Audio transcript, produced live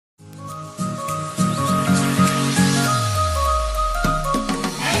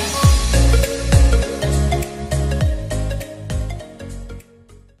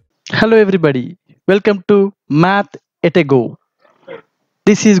Hello everybody, welcome to Math at a Go.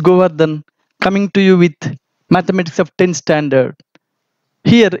 This is Govardhan coming to you with Mathematics of 10th Standard.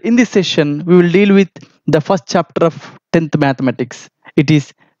 Here in this session, we will deal with the first chapter of 10th Mathematics. It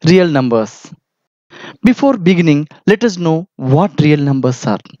is real numbers. Before beginning, let us know what real numbers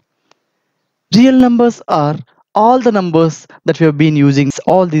are. Real numbers are all the numbers that we have been using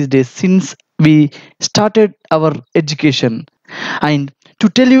all these days since we started our education. And to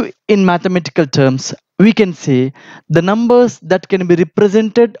tell you in mathematical terms, we can say the numbers that can be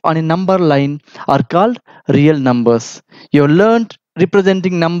represented on a number line are called real numbers. You have learned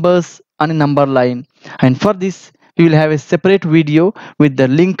representing numbers on a number line, and for this we will have a separate video with the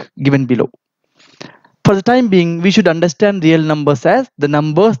link given below. For the time being, we should understand real numbers as the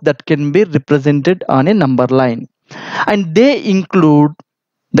numbers that can be represented on a number line. And they include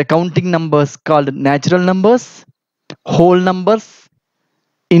the counting numbers called natural numbers, whole numbers,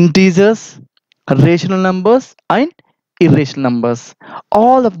 integers, rational numbers, and irrational numbers.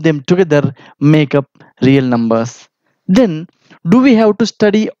 All of them together make up real numbers. Then, do we have to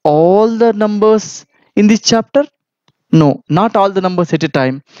study all the numbers in this chapter? No, not all the numbers at a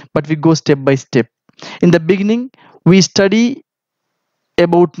time, but we go step by step. In the beginning, we study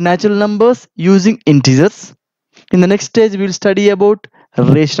about natural numbers using integers. In the next stage, we will study about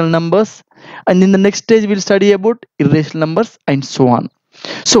rational numbers, and in the next stage, we will study about irrational numbers, and so on.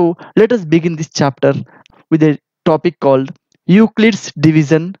 So, let us begin this chapter with a topic called Euclid's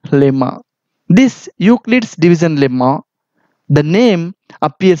Division Lemma. This Euclid's Division Lemma, the name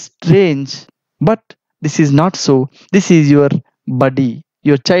appears strange, but this is not so. This is your buddy,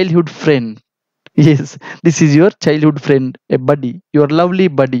 your childhood friend. Yes, this is your childhood friend, a buddy, your lovely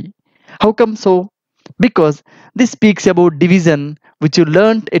buddy. How come so? Because this speaks about division which you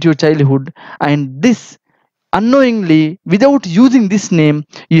learnt at your childhood, and this unknowingly, without using this name,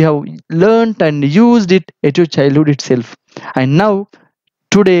 you have learnt and used it at your childhood itself. And now,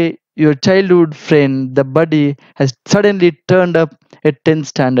 today, your childhood friend, the buddy, has suddenly turned up at 10th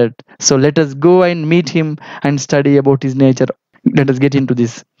standard. So let us go and meet him and study about his nature. Let us get into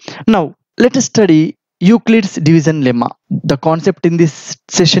this. Now, let us study Euclid's Division Lemma. The concept in this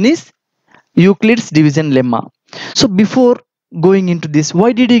session is Euclid's Division Lemma. So before going into this,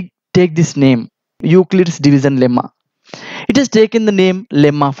 why did he take this name, Euclid's Division Lemma? It has taken the name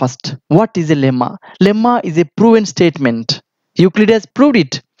lemma first. What is a lemma? Lemma is a proven statement. Euclid has proved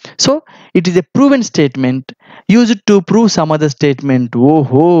it. So it is a proven statement used to prove some other statement.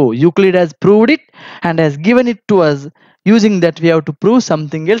 Oh, Euclid has proved it and has given it to us. Using that, we have to prove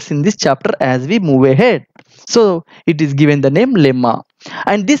something else in this chapter as we move ahead. So it is given the name lemma,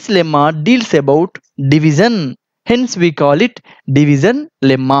 and this lemma deals about division. Hence we call it division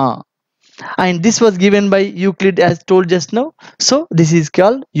lemma. And this was given by Euclid as told just now. So this is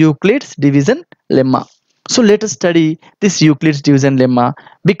called Euclid's Division Lemma. So let us study this Euclid's Division Lemma,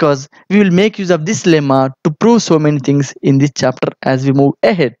 because we will make use of this lemma to prove so many things in this chapter as we move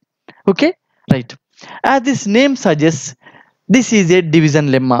ahead. Okay, right. As this name suggests, this is a division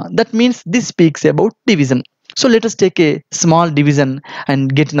lemma. That means this speaks about division. So let us take a small division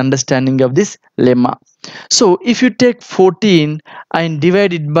and get an understanding of this lemma. So if you take 14 and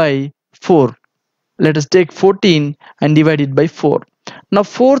divide it by 4, let us take 14 and divide it by 4. Now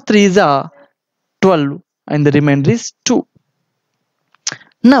 4 3s are 12 and the remainder is 2.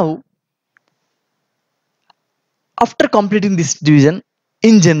 Now, after completing this division,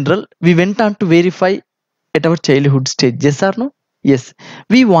 in general, we went on to verify at our childhood stage. Yes or no? Yes.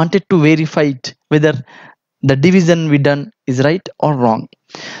 We wanted to verify it, whether the division we done is right or wrong.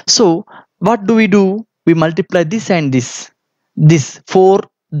 So, what do? We multiply this and this. This 4,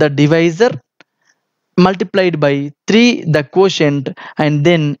 the divisor, multiplied by 3, the quotient, and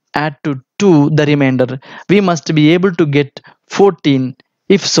then add to 2, the remainder. We must be able to get 14.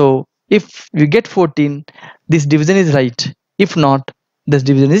 If so, if we get 14, this division is right. If not, this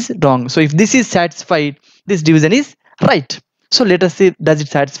division is wrong. So if this is satisfied, this division is right. So let us see, does it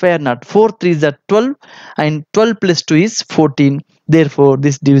satisfy or not? 4 3s are 12 and 12 plus 2 is 14. Therefore,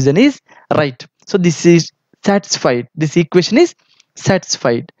 this division is right. So this is satisfied. This equation is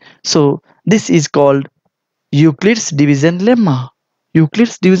satisfied. So this is called Euclid's Division Lemma.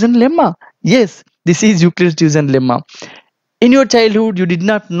 Euclid's Division Lemma. Yes, this is Euclid's Division Lemma. In your childhood, you did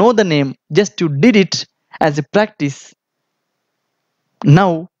not know the name, just you did it as a practice.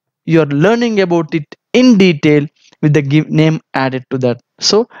 Now you are learning about it in detail with the name added to that.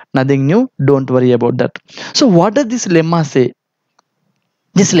 So nothing new, don't worry about that. So what does this lemma say?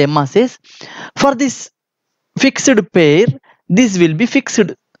 This lemma says, for this fixed pair, this will be fixed.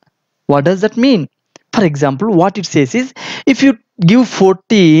 What does that mean? For example, what it says is, if you give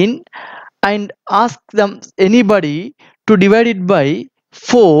 14 and ask them anybody to divide it by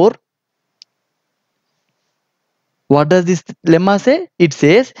 4, what does this lemma say? It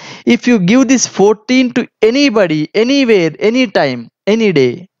says if you give this 14 to anybody, anywhere, anytime, any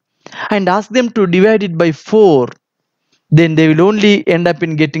day, and ask them to divide it by 4, then they will only end up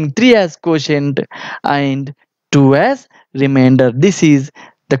in getting 3 as quotient and 2 as remainder. This is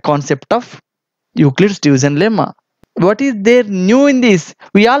the concept of Euclid's division lemma. What is there new in this?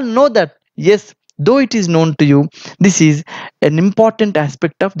 We all know that, yes, though it is known to you, this is an important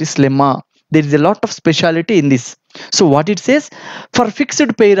aspect of this lemma. There is a lot of speciality in this. So what it says, for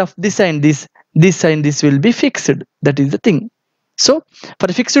fixed pair of this and this will be fixed. That is the thing. So for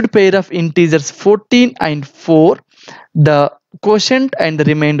a fixed pair of integers 14 and 4, the quotient and the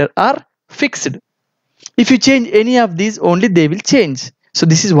remainder are fixed. If you change any of these, only they will change. So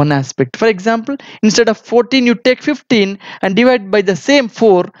this is one aspect. For example, instead of 14, you take 15 and divide by the same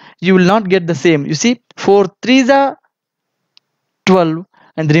 4, you will not get the same. You see, 4 3s are 12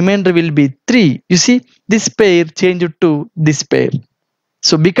 and the remainder will be 3. You see, this pair changed to this pair.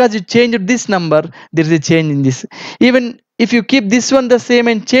 So because you changed this number, there is a change in this. Even if you keep this one the same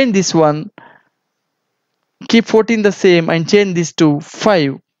and change this one, keep 14 the same and change this to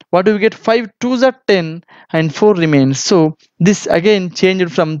 5, what do we get? 5 2s are 10 and 4 remains. So this again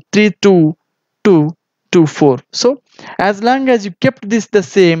changed from 3 to 2 to 4. So as long as you kept this the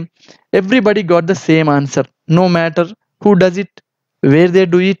same, everybody got the same answer, no matter who does it, where they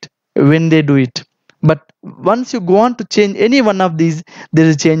do it, when they do it. But once you go on to change any one of these, there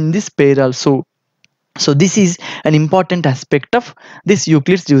is a change in this pair also. So this is an important aspect of this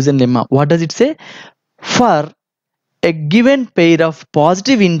Euclid's division lemma. What does it say? For a given pair of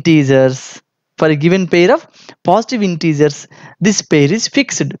positive integers, this pair is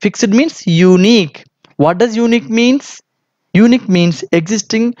fixed. Fixed means unique. What does unique means? Unique means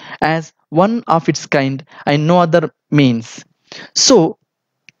existing as one of its kind and no other means. So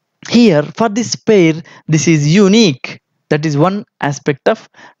here for this pair, this is unique. That is one aspect of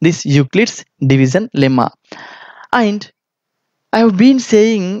this Euclid's division lemma. And I have been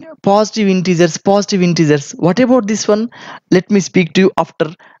saying positive integers. What about this one? Let me speak to you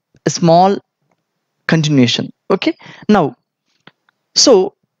after a small continuation. Okay. Now,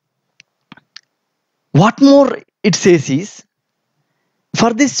 so what more it says is,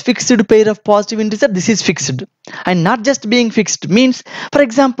 for this fixed pair of positive integer, this is fixed. And not just being fixed means, for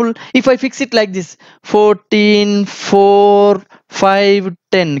example, if I fix it like this, 14, 4, 5,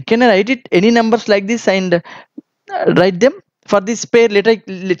 10. Can I write it any numbers like this and write them? For this pair,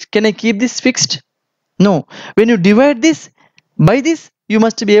 can I keep this fixed? No. When you divide this by this, you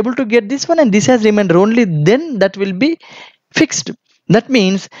must be able to get this one and this has remainder. Only then that will be fixed. That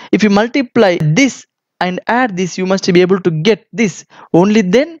means if you multiply this and add this, you must be able to get this. Only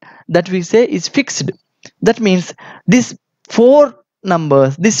then that we say is fixed. That means this 4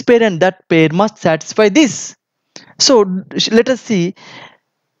 numbers, this pair and that pair must satisfy this. So let us see,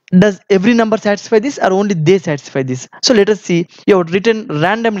 does every number satisfy this or only they satisfy this? So let us see, you have written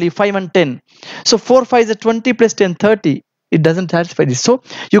randomly 5 and 10. So 4 5 is 20 plus 10 30. It doesn't satisfy this. So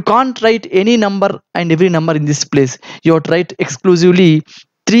you can't write any number and every number in this place. You have to write exclusively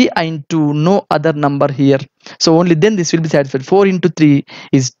 3 and 2, no other number here. So only then this will be satisfied. 4 into 3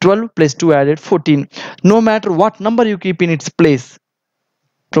 is 12 plus 2 added 14. No matter what number you keep in its place,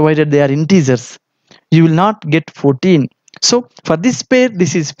 provided they are integers, you will not get 14. So for this pair,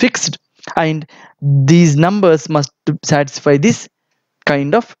 this is fixed and these numbers must satisfy this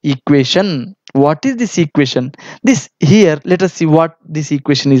kind of equation. What is this equation? This here, let us see what this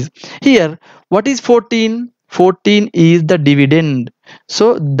equation is. Here, what is 14? 14 is the dividend.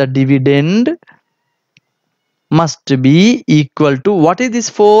 So the dividend must be equal to, what is this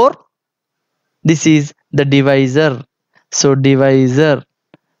 4? This is the divisor. So divisor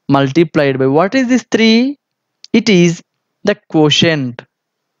multiplied by, what is this 3? It is the quotient.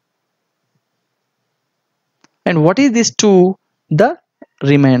 And what is this 2? The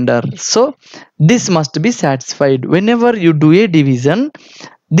remainder. So this must be satisfied. Whenever you do a division,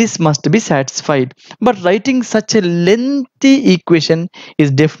 this must be satisfied. But writing such a lengthy equation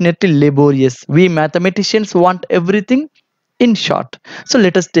is definitely laborious. We mathematicians want everything in short. So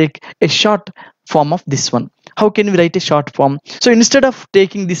let us take a short form of this one. How can we write a short form? So instead of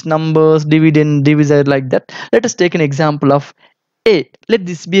taking these numbers, dividend, divisor like that, let us take an example of a. Let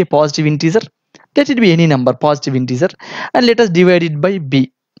this be a positive integer. Let it be any number, positive integer, and let us divide it by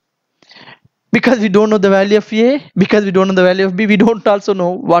b. Because we don't know the value of a, because we don't know the value of b, we don't also know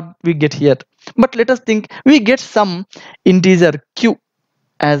what we get here. But let us think we get some integer q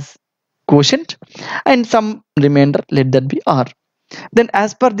as quotient and some remainder, let that be r. Then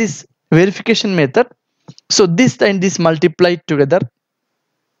as per this verification method, so this and this multiplied together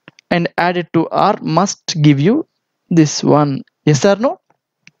and added to R must give you this one. Yes or no?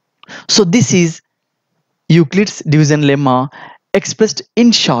 So this is Euclid's division lemma expressed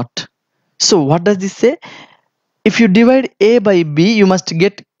in short. So what does this say? If you divide A by B, you must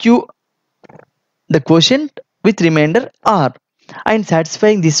get Q, the quotient, with remainder R, and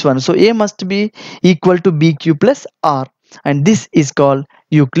satisfying this one. So A must be equal to BQ plus R, and this is called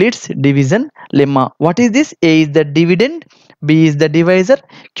Euclid's division lemma. What is this? A is the dividend, B is the divisor,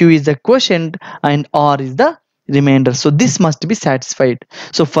 Q is the quotient, and R is the remainder. So this must be satisfied.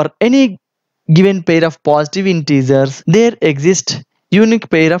 So for any given pair of positive integers, there exists unique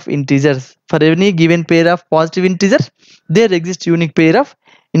pair of integers. For any given pair of positive integers, there exists unique pair of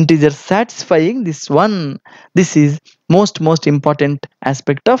integers satisfying this one. This is most important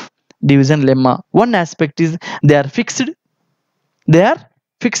aspect of division lemma. One aspect is they are fixed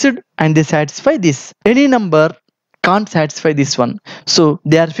and they satisfy this. Any number can't satisfy this one, so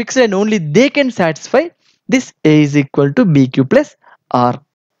they are fixed and only they can satisfy this. A is equal to BQ plus R.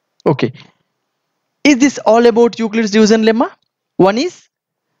 Okay, is this all about Euclid's division lemma? One is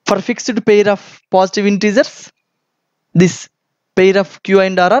for fixed pair of positive integers, this pair of Q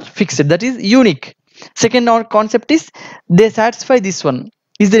and R are fixed, that is unique. Second concept is they satisfy this one.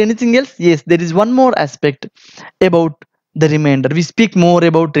 Is there anything else? Yes, there is one more aspect about the remainder. We speak more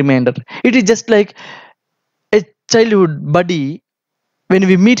about remainder. It is just like a childhood buddy. When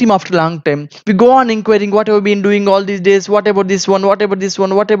we meet him after a long time, we go on inquiring what have you been doing all these days, what about this one, what about this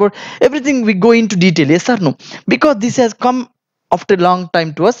one, what about everything. We go into detail, yes or no? Because this has come after a long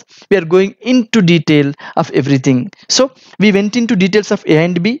time to us, we are going into detail of everything. So we went into details of A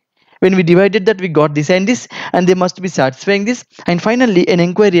and B. When we divided that, we got this and this, and they must be satisfying this. And finally an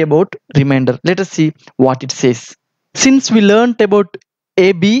inquiry about remainder. Let us see what it says. Since we learnt about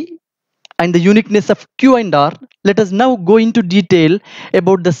AB and the uniqueness of Q and R, let us now go into detail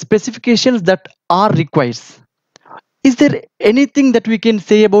about the specifications that R requires. Is there anything that we can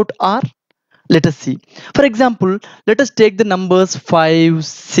say about R? Let us see. For example, let us take the numbers 5,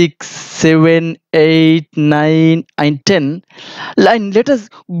 6, 7, 8, 9 and 10, and let us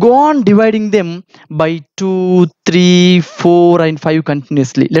go on dividing them by 2, 3, 4 and 5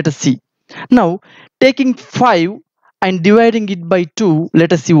 continuously. Let us see. Now taking 5 and dividing it by 2,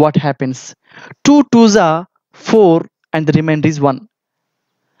 let us see what happens. 2 2s are 4 and the remainder is 1.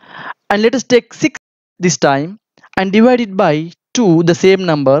 And let us take 6 this time and divide it by 2, the same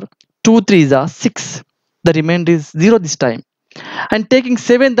number. 2 3s are 6, the remainder is 0 this time. And taking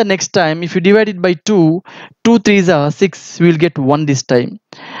 7 the next time, if you divide it by 2, 2 3s are 6, we will get 1 this time.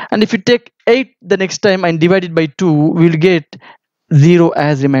 And if you take 8 the next time and divide it by 2, we will get 0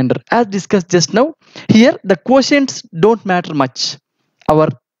 as remainder. As discussed just now, here the quotients don't matter much. Our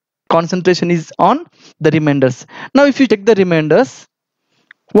concentration is on the remainders. Now if you check the remainders,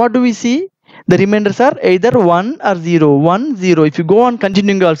 what do we see? The remainders are either 1 or 0, 1, 0. If you go on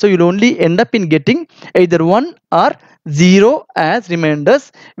continuing also, you'll only end up in getting either 1 or 0 as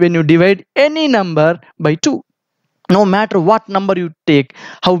remainders when you divide any number by 2. No matter what number you take,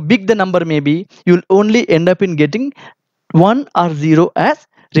 how big the number may be, you'll only end up in getting 1 or 0 as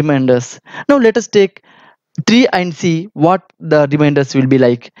remainders. Now let us take 3 and see what the remainders will be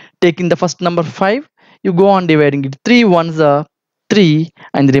like. Taking the first number 5, you go on dividing it. 3 1s are 3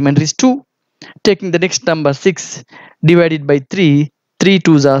 and the remainder is 2. Taking the next number 6, divided by 3, 3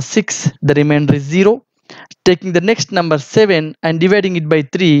 2s are 6, the remainder is 0. Taking the next number 7 and dividing it by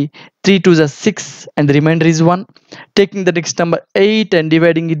 3, 3 2s are 6 and the remainder is 1. Taking the next number 8 and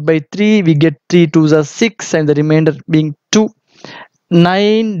dividing it by 3, we get 3 2s are 6 and the remainder being 2.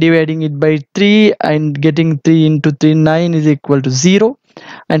 9 dividing it by 3 and getting 3 into 3, 9 is equal to 0.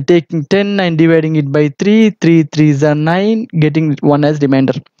 And taking 10 and dividing it by 3, 3 3s are 9, getting 1 as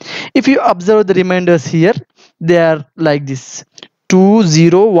remainder. If you observe the remainders here, they are like this: 2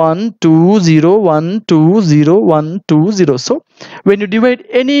 0 1 2 0 1 2 0 1 2 0. So when you divide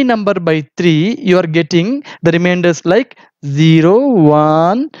any number by 3, you are getting the remainders like 0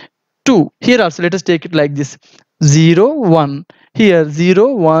 1 2. Here also let us take it like this: 0 1, here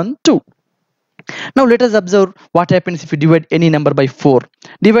 0 1 2. Now let us observe what happens if you divide any number by 4.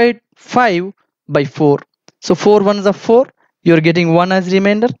 Divide 5 by 4. So 4 1s are 4, you are getting 1 as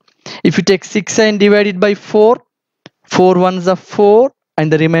remainder. If you take 6 and divide it by 4, 4 1s are 4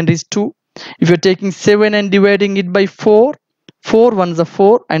 and the remainder is 2. If you are taking 7 and dividing it by 4, 4 1s are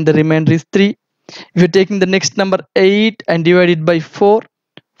 4 and the remainder is 3. If you are taking the next number 8 and divide it by 4,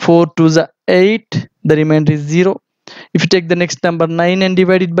 4 2s are 8, the remainder is 0. If you take the next number 9 and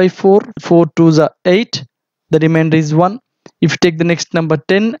divide it by 4, 4 2s are 8, the remainder is 1. If you take the next number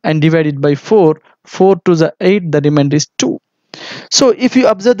 10 and divide it by 4, 4 to the 8, the remainder is 2. So if you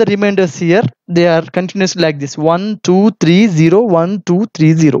observe the remainders here, they are continuous like this: 1 2 3 0 1 2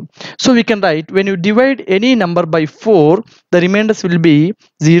 3 0. So we can write, when you divide any number by 4, the remainders will be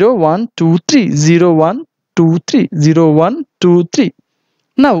 0 1 2 3 0 1 2 3 0 1 2 3.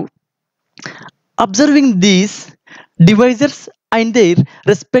 Now, observing these divisors and their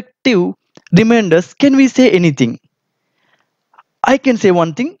respective remainders, can we say anything? I can say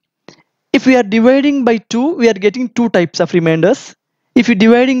one thing. If we are dividing by 2, we are getting 2 types of remainders. If you are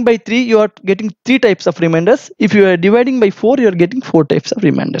dividing by 3, you are getting 3 types of remainders. If you are dividing by 4, you are getting 4 types of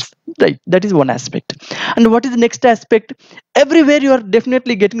remainders. Right, that is one aspect. And what is the next aspect? Everywhere you are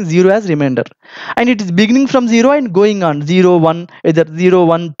definitely getting 0 as remainder. And it is beginning from 0 and going on 0, 1, either 0,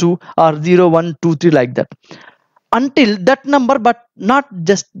 1, 2 or 0, 1, 2, 3 like that. Until that number, but not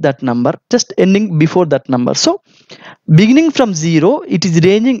just that number, just ending before that number. So beginning from 0, it is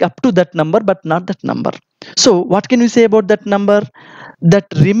ranging up to that number, but not that number. So what can we say about that number? That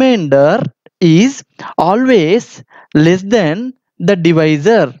remainder is always less than the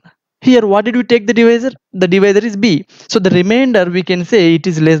divisor. Here, what did we take the divisor? The divisor is b. So the remainder, we can say it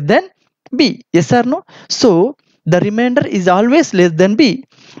is less than b. Yes or no? So the remainder is always less than b.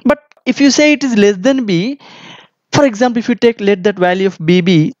 But if you say it is less than b, for example, if you take, let that value of b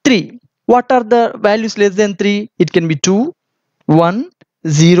be 3. What are the values less than 3? It can be 2, 1,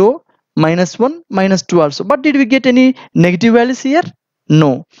 0, minus 1, minus 2 also. But did we get any negative values here?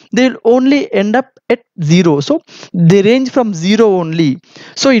 No. They will only end up at 0. So they range from 0 only.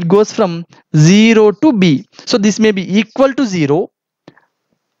 So it goes from 0 to b. So this may be equal to 0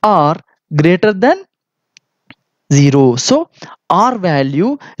 or greater than 0. So r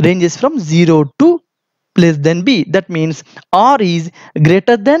value ranges from 0 to less than b. That means r is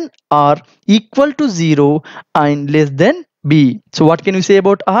greater than or equal to 0 and less than b. So what can you say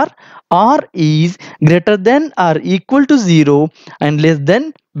about r? R is greater than or equal to 0 and less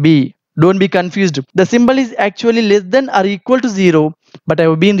than b. Don't be confused. The symbol is actually less than or equal to 0, but I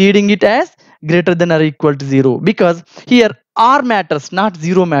have been reading it as greater than or equal to 0 because here r matters, not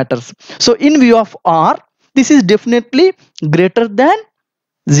 0 matters. So in view of r, this is definitely greater than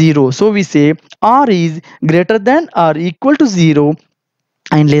 0. So we say r is greater than or equal to 0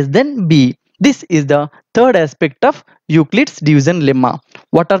 and less than b. This is the third aspect of Euclid's division lemma.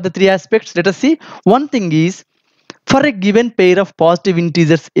 What are the 3 aspects? Let us see. One thing is, for a given pair of positive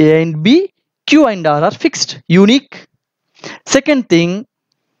integers a and b, q and r are fixed, unique. Second thing,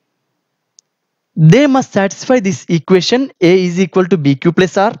 they must satisfy this equation a is equal to bq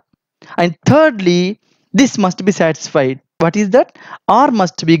plus r. And thirdly, this must be satisfied. What is that? R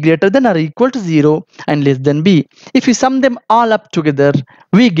must be greater than or equal to 0 and less than b. If you sum them all up together,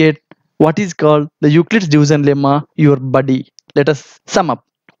 we get what is called the Euclid's division lemma, your buddy. Let us sum up.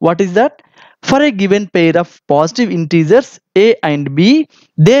 What is that? For a given pair of positive integers a and b,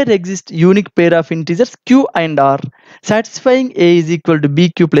 there exists unique pair of integers q and r, satisfying a is equal to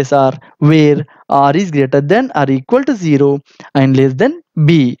bq plus r, where r is greater than or equal to 0 and less than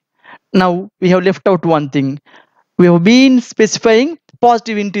b. Now we have left out one thing. We have been specifying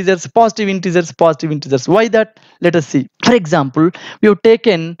positive integers, positive integers, positive integers. Why that? Let us see. For example, we have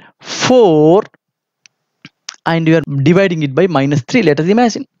taken 4 and we are dividing it by minus 3. Let us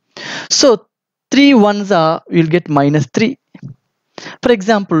imagine. So 3 ones are, we will get minus 3. For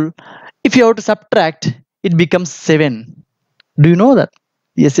example, if you have to subtract, it becomes 7. Do you know that?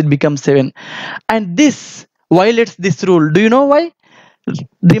 Yes, it becomes 7. And this violates this rule. Do you know why?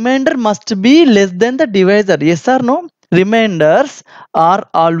 Remainder must be less than the divisor. Yes or no? Remainders are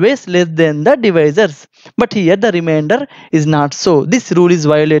always less than the divisors, but here the remainder is not so. This rule is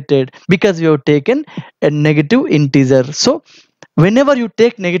violated because we have taken a negative integer. So whenever you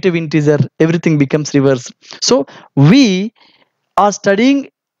take negative integer, everything becomes reverse. So we are studying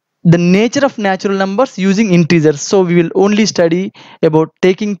the nature of natural numbers using integers. So we will only study about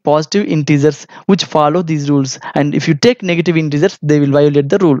taking positive integers which follow these rules, and if you take negative integers, they will violate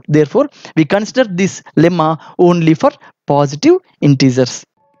the rule. Therefore we consider this lemma only for positive integers.